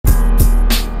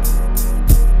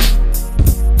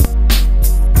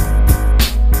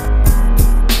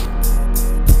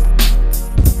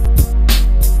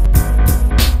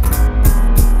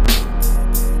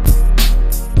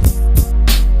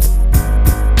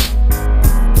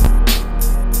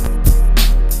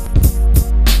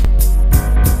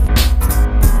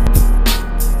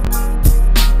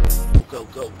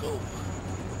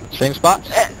Same spot?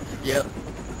 Yep.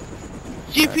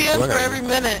 GPS for every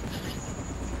minute.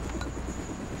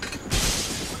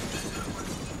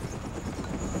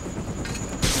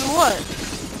 Do what?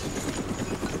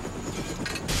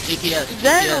 GPS.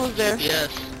 Daniel was there.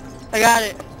 GPS. I got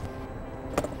it.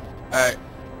 Alright.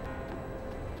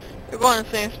 We're going to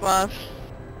the same spots.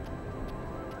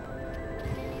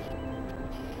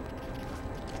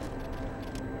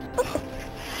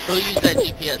 Who used that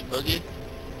GPS, Boogie?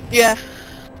 Yeah.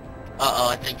 Uh-oh,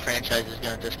 I think franchise is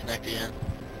gonna disconnect again.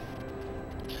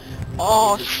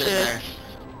 Oh, He's just sitting shit.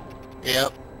 there.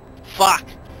 Yep. Fuck!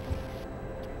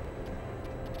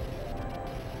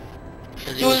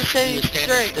 Because He was standing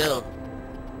straight. still.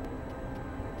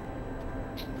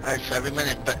 Alright, so every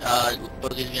minute,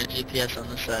 Boogie's gonna GPS on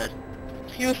this side.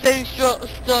 He was staying still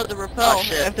at the rappel Oh,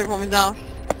 shit. if they're coming down.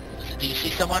 Do you see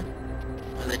someone?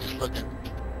 Or are they just looking?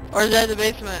 Or is that the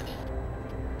basement?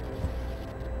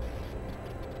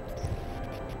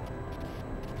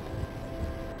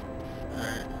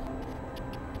 Alright.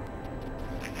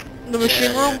 The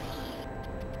machine room?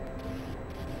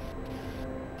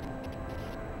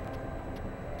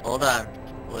 Hold on.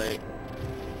 Wait.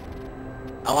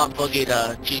 I want Boogie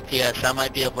to GPS. I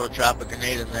might be able to drop a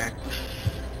grenade in there.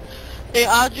 Hey,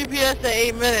 I'll GPS at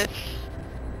 8 minutes.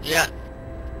 Yeah.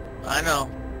 I know.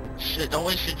 Shit, don't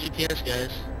waste your GPS,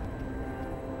 guys.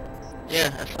 Yeah,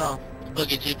 that's all.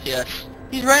 Boogie GPS.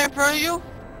 He's right in front of you?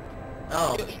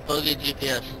 Oh, Boogie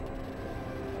GPS.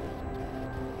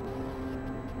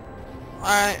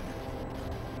 Alright.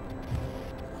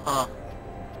 Huh.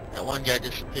 That one guy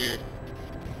disappeared.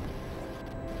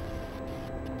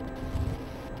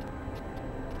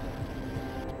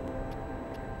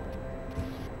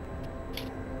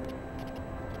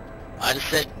 I just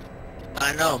said,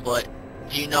 I know, but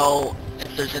do you know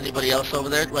if there's anybody else over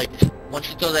there? Like, once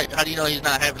you throw that, how do you know he's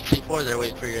not having C4 there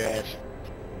waiting for your ass?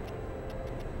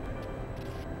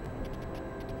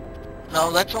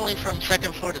 No, that's only from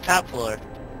second floor to top floor.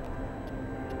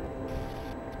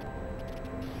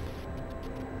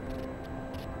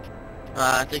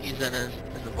 I think he's in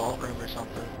the vault room or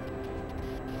something.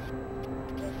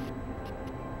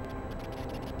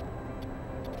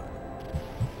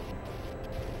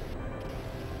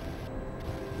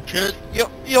 Should You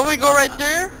want me to go right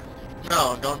there?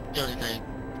 No, don't do anything,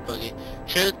 Boogie.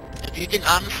 Should, if you can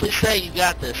honestly say you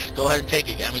got this, go ahead and take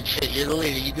it. I mean, shit, you're the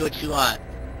leader, you do what you want.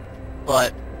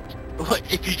 But,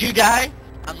 if you do die,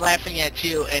 I'm laughing at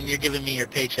you and you're giving me your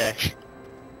paycheck.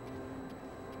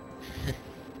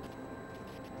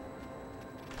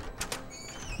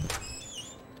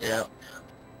 Yeah.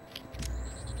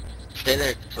 Stay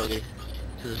there, Boogie.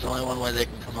 Because there's only one way they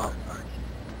can come up.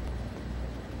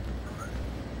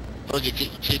 Boogie,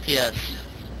 GPS.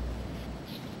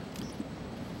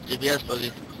 GPS,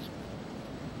 Boogie.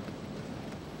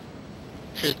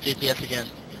 Choose GPS again.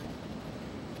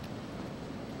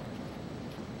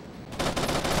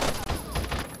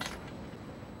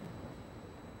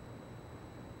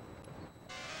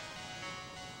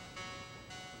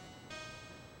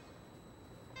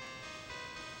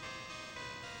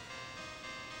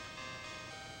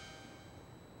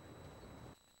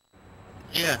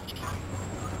 Yeah.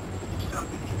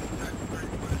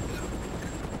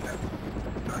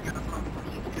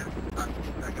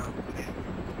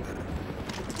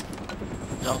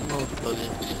 Don't move,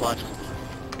 Boogie. Just watch him.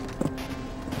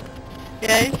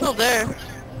 Yeah, he's still there.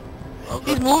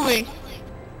 Okay. He's moving.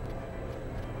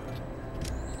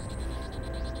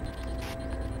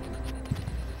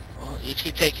 Well, you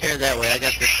two take care of that way. I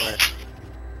got this way.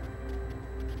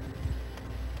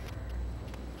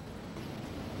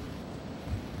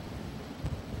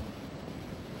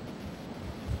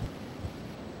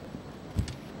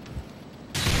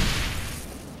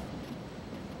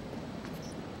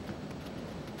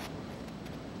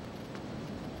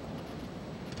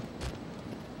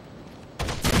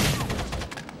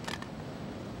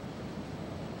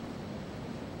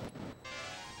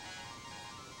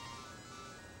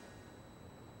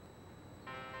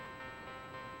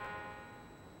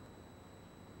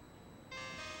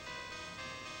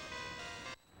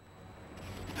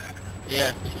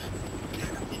 Yeah.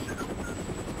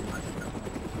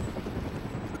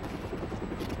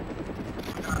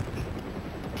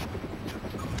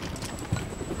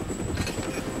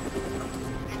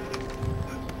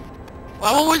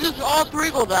 Why won't we just all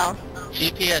three go down?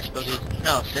 GPS, Boogie.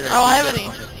 No, stay there. I don't have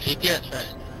any. GPS,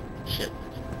 right. Shit.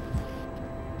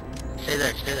 Stay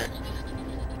there, stay there.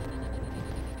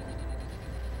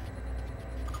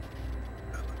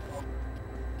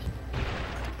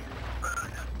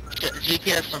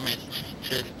 GPS for me.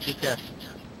 GPS.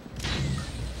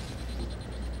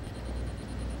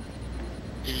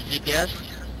 GPS?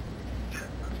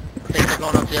 I think they're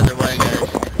going up the other way, guys.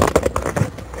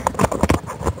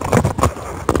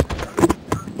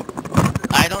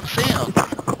 I don't see him.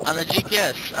 On the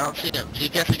GPS, I don't see him.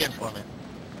 GPS again for me.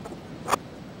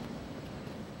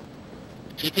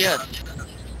 GPS.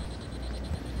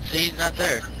 See, he's not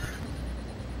there.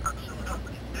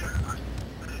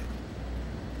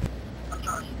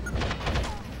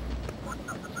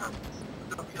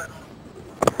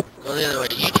 Go the other way.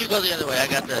 You two go the other way. I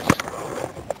got this.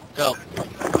 Go.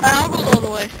 I'll go the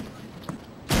other way.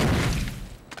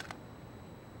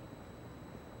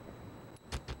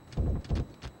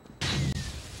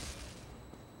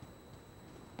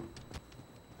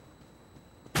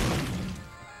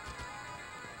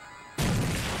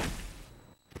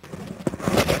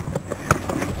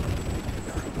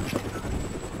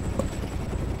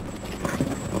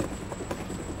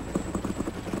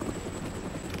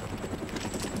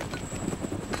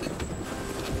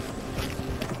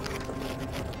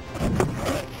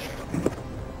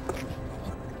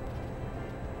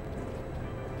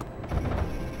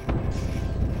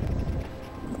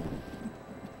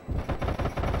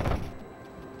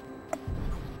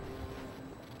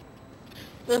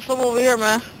 There's some over here,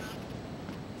 man.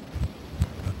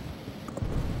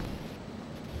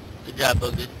 Good job,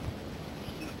 Boogie.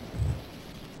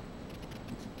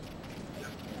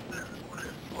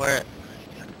 Where?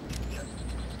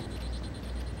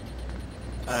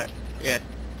 Alright, yeah.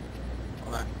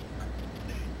 Hold on.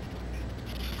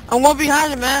 I'm going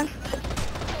behind him, man.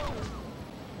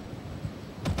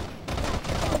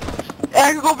 Yeah,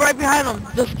 I can go right behind him.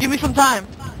 Just give me some time.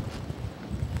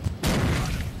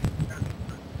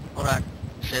 Hold on.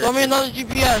 Say that Throw me to- another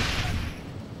GPS.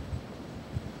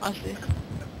 I see.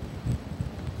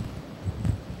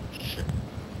 Shit.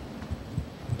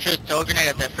 Shoot, throw a grenade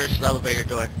at that first elevator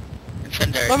door.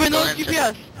 Incendiary. Throw me Go another in,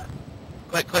 GPS.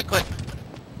 Quick, quick, quick.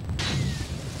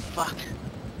 Fuck.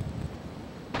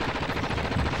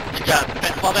 Good job.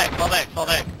 Fall back, fall back, fall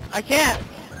back. I can't.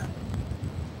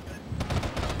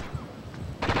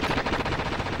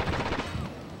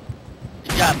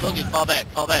 Good job, Boogie. Fall back,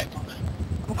 fall back.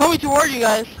 I'm coming toward you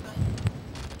guys.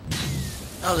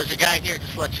 Oh, there's a guy here,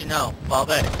 just to let you know. Fall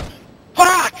back.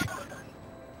 Fuck!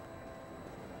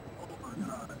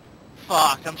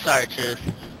 Fuck, I'm sorry, Truth.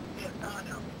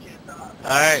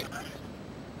 Alright.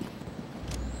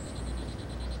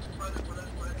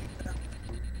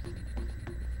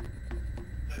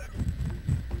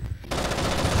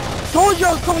 Told you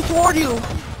I was coming toward you.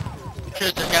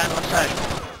 Truth, there's a guy on one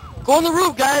side. Go on the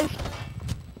roof, guys.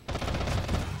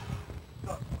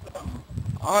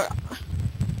 Alright.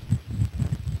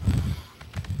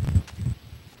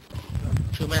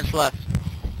 2 minutes left.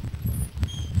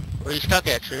 Where are you stuck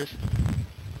at, Truth?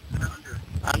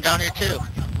 I'm down here too.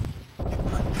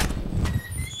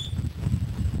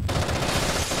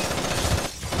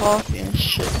 Fucking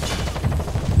shit.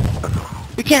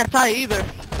 We can't tie either.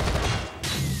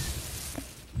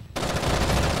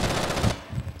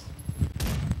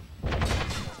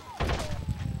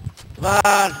 Come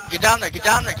on, get down there, get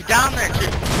down there, get down there,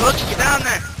 Truth. Look, get down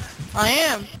there. I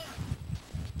am.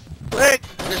 Quick,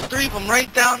 there's 3 of them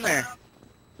right down there.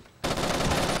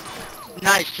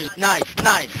 Nice, Truth, nice,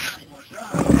 nice.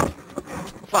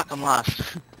 Fuck, I'm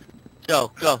lost.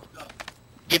 Go, go.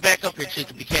 Get back up here,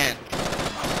 Truth, if you can.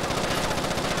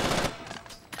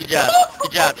 Good job,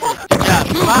 Truth, good job.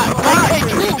 Come on, come on, Hey,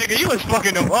 Truth. Truth. Nigga, you was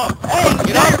fucking them up. Hey,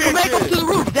 Get Dagger, up here, come back up Truth. to the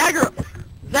roof.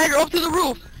 Dagger, up to the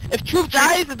roof. If Truth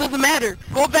dies, it doesn't matter.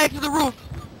 Go back to the roof.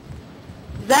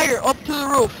 Dagger, up to the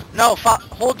roof. No,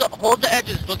 hold the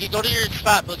edges, Boogie. Go to your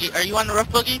spot, Boogie. Are you on the roof,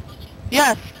 Boogie?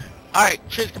 Yes. Alright,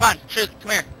 Truth, come on. Truth,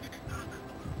 come here.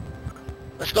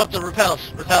 Let's go up the repels.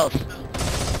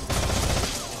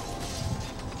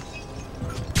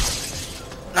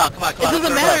 No, come on, It come on.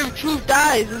 doesn't matter if Truth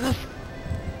dies. It's just...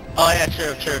 Oh, yeah,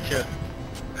 true.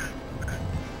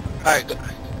 Alright,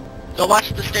 go watch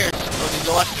the stairs. Boogie,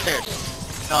 go watch the stairs.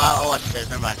 No, I'll watch the stairs.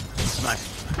 Never mind.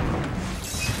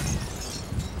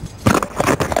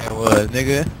 It was,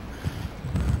 nigga.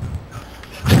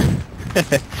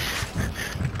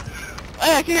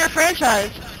 Hey, I can hear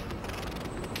franchise.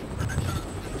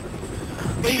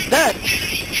 But he's dead.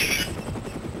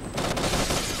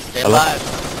 Stay alive.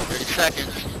 30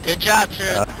 seconds. Good job,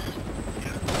 Truth.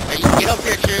 Hey, you get up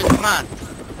here, Truth. Come on.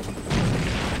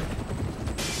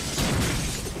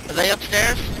 Are they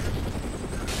upstairs?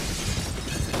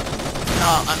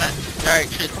 No, I'm at... Alright,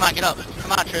 Truth, come on, get up.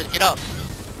 Come on, Truth, get up.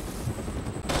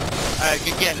 Alright,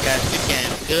 good game, guys.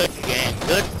 Good game.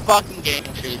 Good fucking game,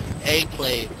 Truth. A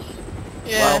played.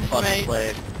 Yeah, Well fucking mate.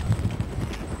 played.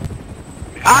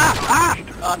 Ah!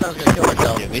 Oh, I thought I was gonna kill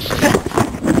myself. Yeah, we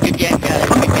should. Good game, guys.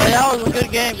 Yeah, that was a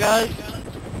good game, guys.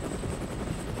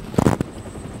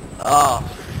 Oh,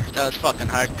 that was fucking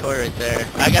hardcore right there.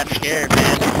 I got scared,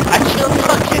 man. I just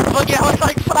fucking, I was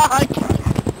like, fuck.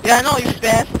 Yeah, I know, you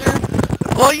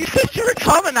bastard. Well, you said you were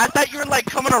coming. I thought you were, like,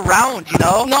 coming around, you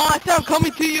know? No, I said I'm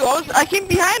coming to you. I came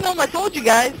behind them. I told you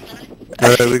guys.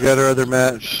 Alright, we got our other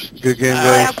match. Good game,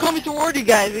 I'm guys. coming toward you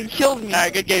guys. It killed me.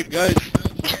 Alright, good game, guys.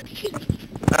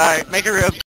 Alright, make a rib.